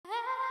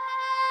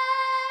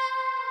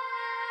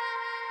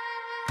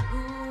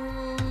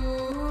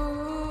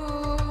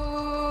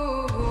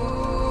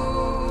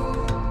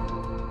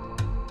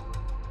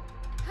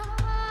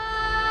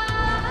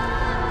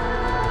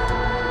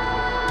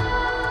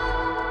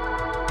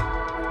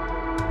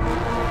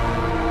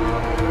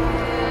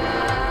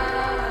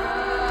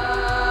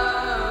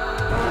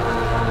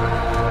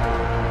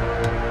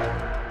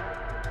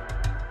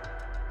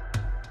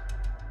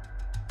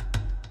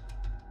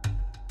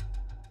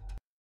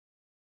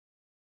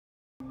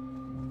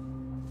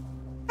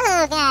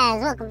Hello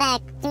guys, welcome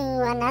back to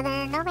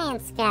another No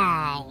Man's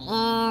Sky.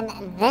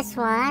 And this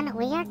one,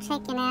 we are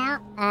checking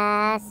out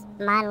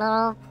my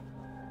little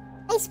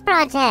base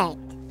project.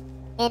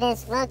 It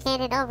is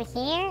located over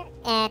here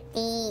at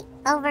the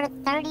over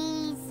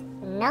 30s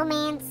No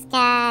Man's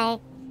Sky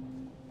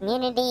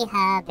community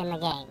hub in the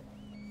game.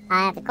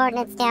 I have the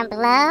coordinates down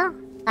below,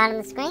 bottom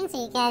of the screen, so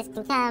you guys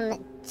can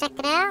come check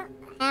it out,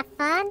 have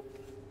fun,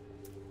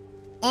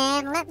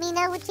 and let me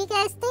know what you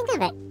guys think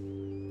of it.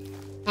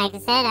 Like I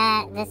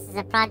said, this is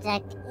a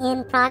project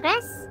in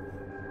progress,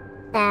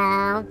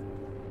 so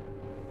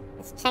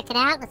let's check it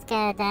out. Let's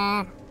go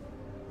to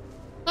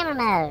camera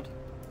mode.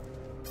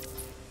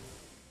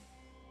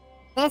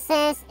 This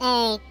is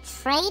a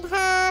trade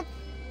hub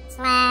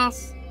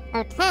slash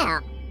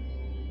hotel.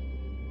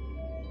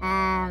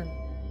 Oh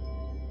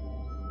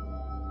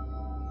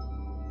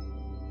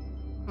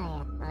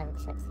yeah, loading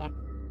ships here.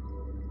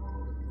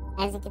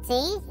 As you can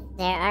see,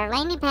 there are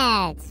landing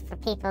pads for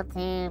people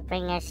to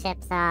bring their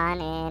ships on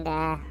and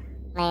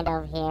land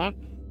over here.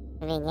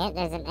 Convenient.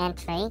 There's an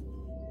entry.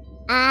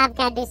 I've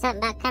got to do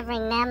something about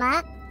covering them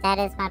up. That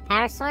is my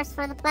power source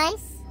for the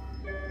place.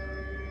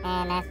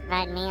 And that's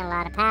providing me a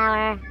lot of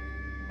power.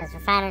 Those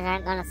refiners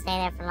aren't going to stay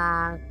there for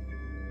long.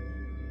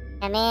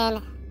 Come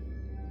in.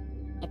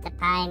 Get the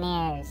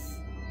pioneers.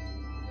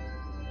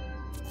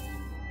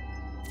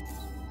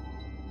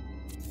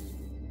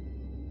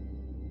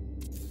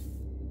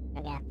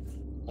 Okay,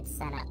 it's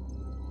set up.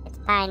 It's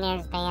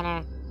Pioneer's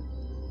banner.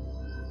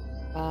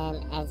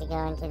 Then, as you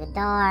go into the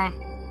door,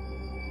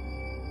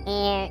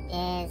 here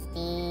is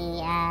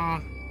the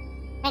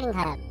trading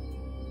hub.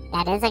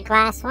 That is a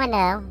glass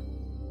window.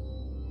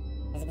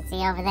 As you can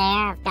see over there,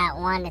 I've got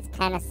one that's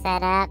kind of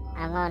set up.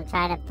 I'm going to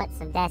try to put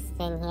some desks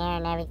in here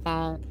and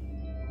everything.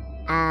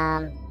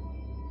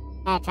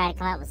 I try to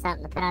come up with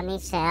something to put on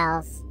these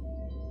shelves.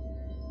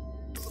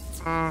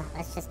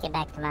 Let's just get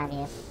back to my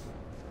view.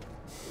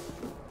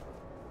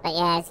 But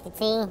yeah, as you can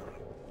see,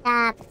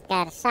 shop, it's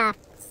got a shop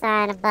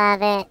sign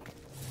above it.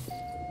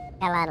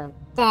 Got a little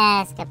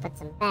desk, I put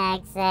some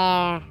bags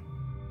there.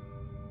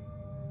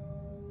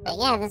 But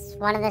yeah, this is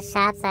one of the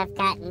shops I've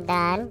gotten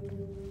done.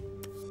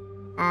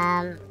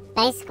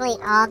 Basically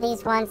all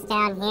these ones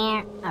down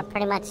here are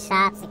pretty much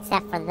shops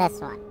except for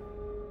this one.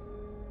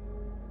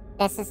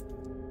 This is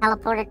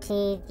teleported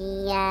to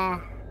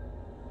the,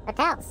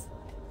 hotels.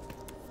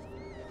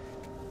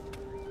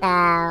 So,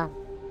 I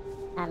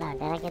don't know,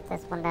 did I get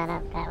this one done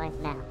up that way?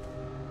 No.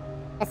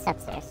 Just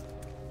upstairs.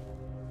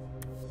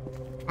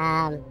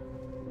 And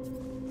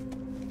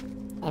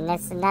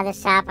this is another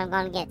shop I'm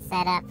going to get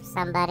set up for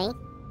somebody.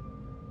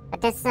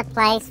 But this is a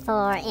place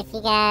for, if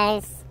you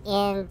guys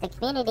in the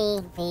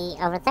community, the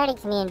over 30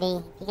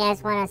 community, if you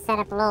guys want to set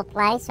up a little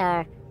place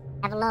or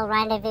have a little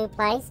rendezvous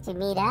place to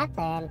meet up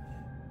and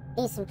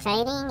do some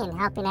trading and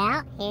helping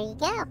out, here you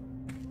go.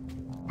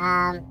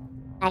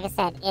 Like I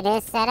said, it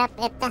is set up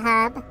at the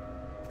hub.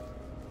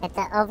 It's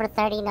the over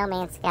 30 No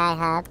Man's Sky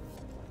hub.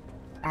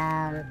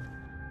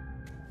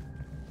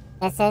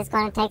 This is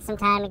going to take some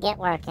time to get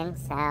working,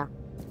 so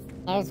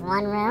here's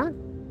one room.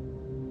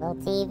 Little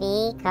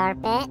TV,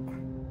 carpet.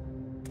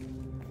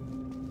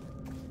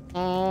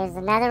 Here's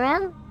another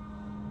room.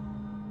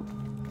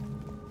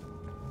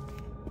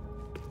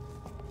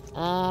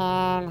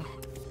 And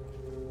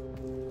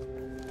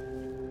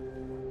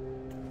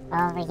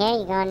over here,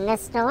 you go in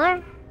this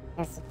door.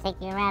 This will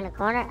take you around the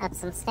corner, up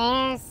some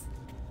stairs.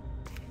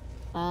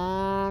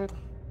 And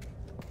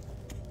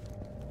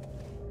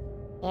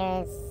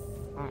here's,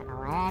 I don't know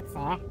why that's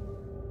there.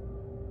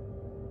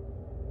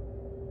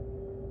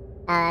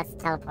 Oh, that's a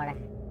teleporter.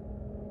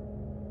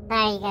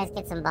 Sorry, you guys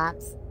get some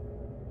bumps.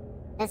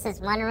 This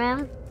is one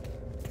room.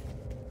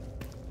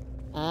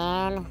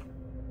 And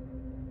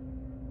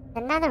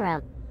another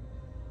room.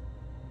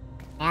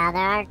 Now,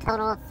 there are a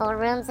total of 4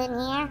 rooms in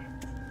here.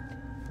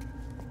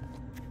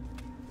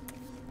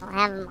 Don't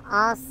have them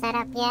all set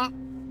up yet.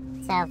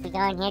 So if we go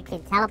in here to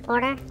the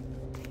teleporter,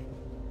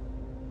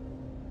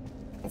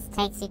 this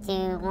takes you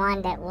to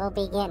one that will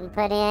be getting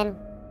put in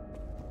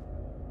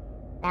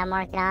that I'm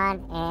working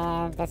on,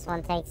 and this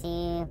one takes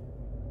you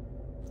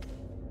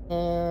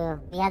to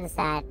the other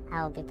side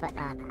I will be putting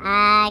on.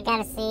 I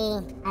gotta see,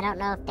 I don't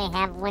know if they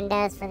have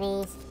windows for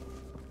these,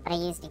 but I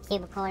used the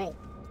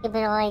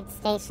cubicoid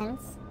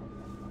stations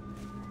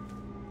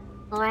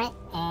for it,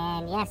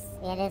 and yes,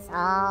 it is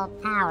all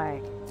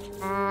powered.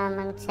 I'm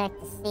gonna check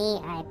to see.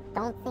 I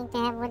don't think they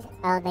have windows.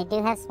 Oh, they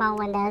do have small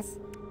windows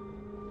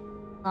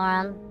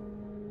for them.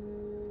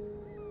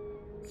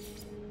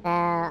 So,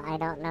 I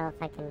don't know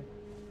if I can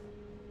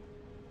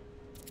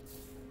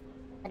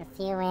put a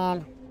few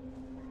in.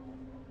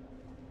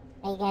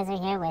 You guys are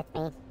here with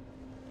me.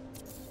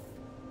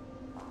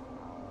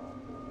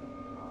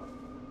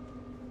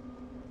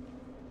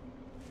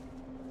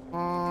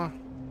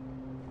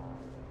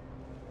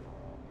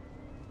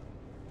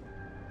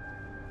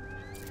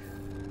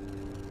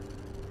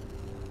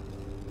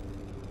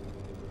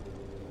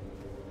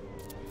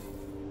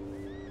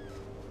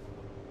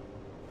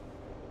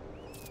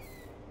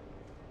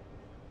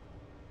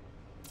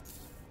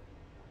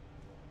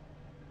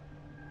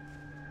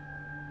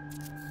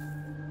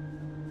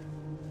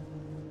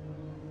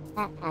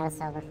 I was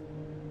over.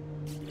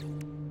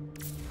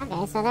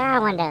 Okay, so there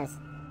are windows.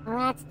 Well,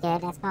 that's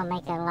good. That's gonna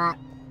make it a lot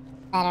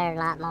better, a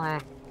lot more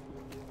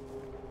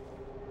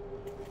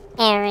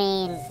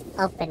airy and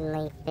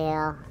openly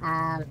feel.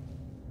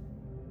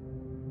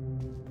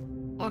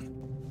 Yeah.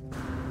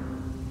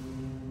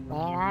 There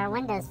are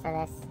windows for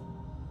this.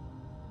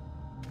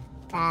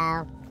 So,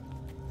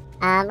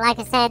 like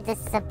I said, this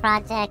is a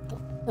project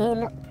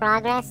in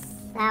progress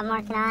I'm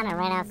working on. I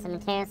ran out some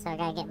materials, so I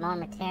gotta get more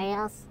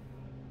materials.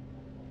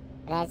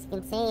 But as you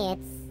can see,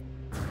 it's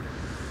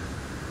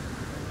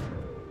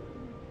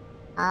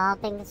all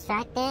been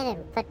constructed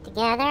and put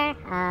together.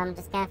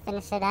 Just gotta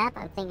finish it up.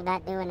 I'm thinking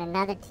about doing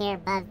another tier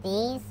above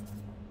these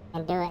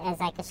and do it as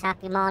like a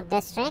shopping mall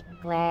district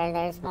where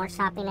there's more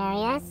shopping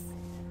areas.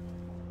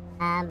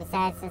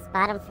 Besides this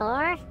bottom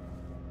floor,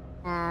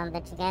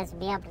 that you guys will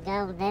be able to go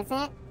and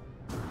visit.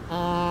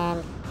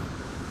 And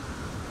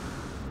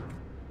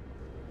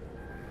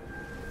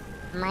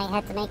might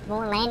have to make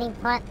more landing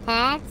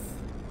pads,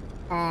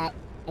 but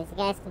as you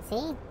guys can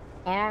see,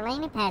 there are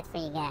landing pads for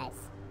you guys.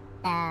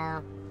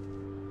 So,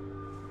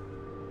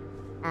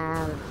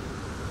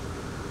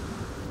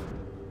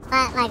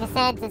 but like I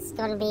said, this is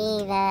going to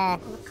be the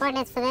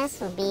coordinates for this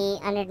will be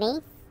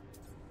underneath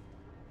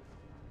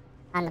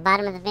on the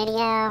bottom of the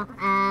video.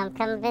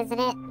 Come visit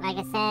it. Like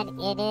I said,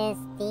 it is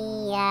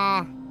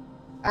the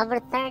over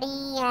 30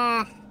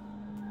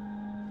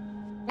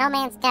 No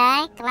Man's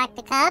Sky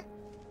Galactic Hub.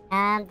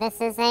 This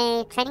is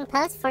a trading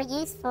post for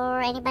use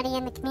for anybody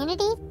in the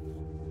community,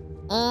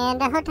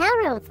 and a hotel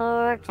room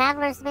for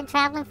travelers who've been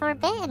traveling for a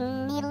bit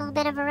and need a little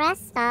bit of a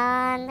rest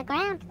on the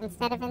ground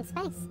instead of in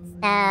space.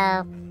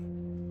 So,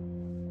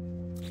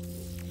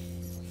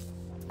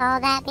 all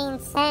that being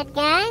said,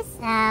 guys,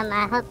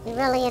 I hope you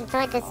really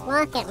enjoyed this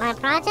look at my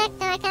project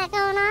that I got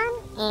going on,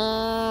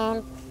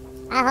 and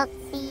I hope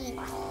to see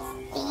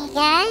you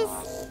guys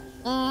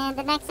in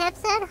the next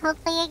episode.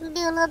 Hopefully I can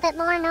do a little bit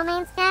more No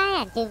Man's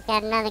Sky. I do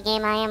got another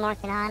game I am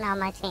working on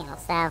my channel,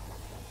 so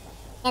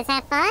guys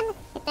have fun.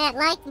 Hit that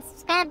like and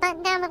subscribe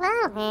button down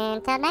below, and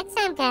until next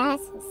time, guys,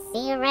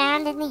 see you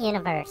around in the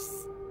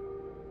universe.